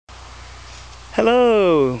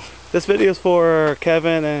Hello! This video is for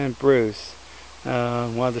Kevin and Bruce.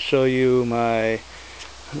 Wanted to show you my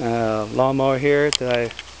lawnmower here that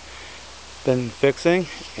I've been fixing,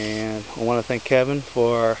 and I want to thank Kevin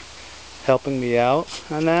for helping me out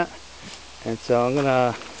on that. And so I'm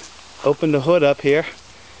gonna open the hood up here.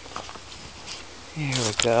 Here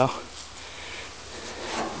we go.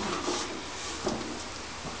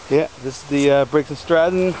 Yeah, this is the Briggs &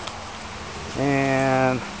 Stratton,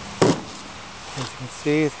 and as you can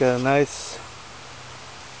see, it's got a nice,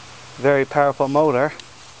 very powerful motor.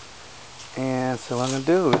 And so what I'm going to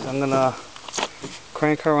do is I'm going to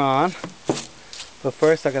crank her on. But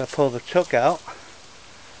first I got to pull the choke out.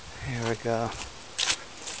 Here we go.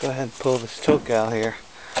 Let's go ahead and pull this choke out here.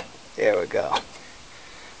 There we go.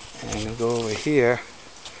 And I'm going to go over here.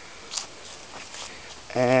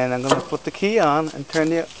 And I'm going to put the key on and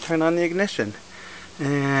turn on the ignition.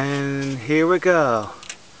 And here we go.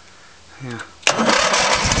 Yeah.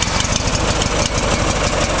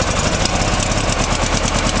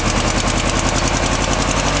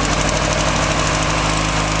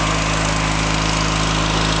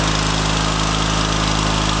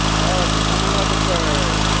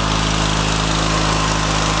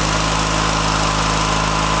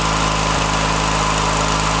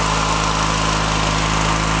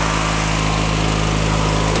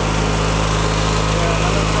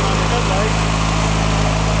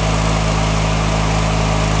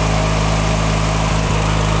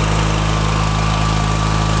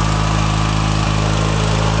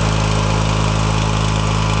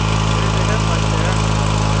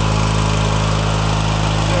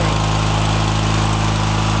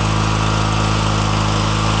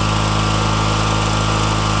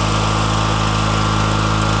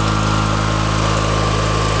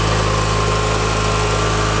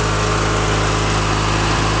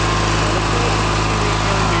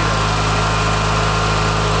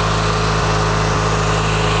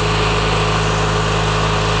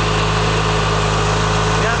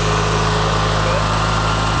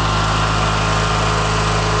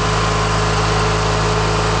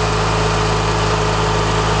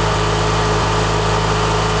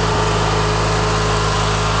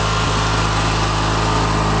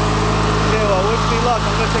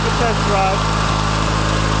 I'm going to take a test drive.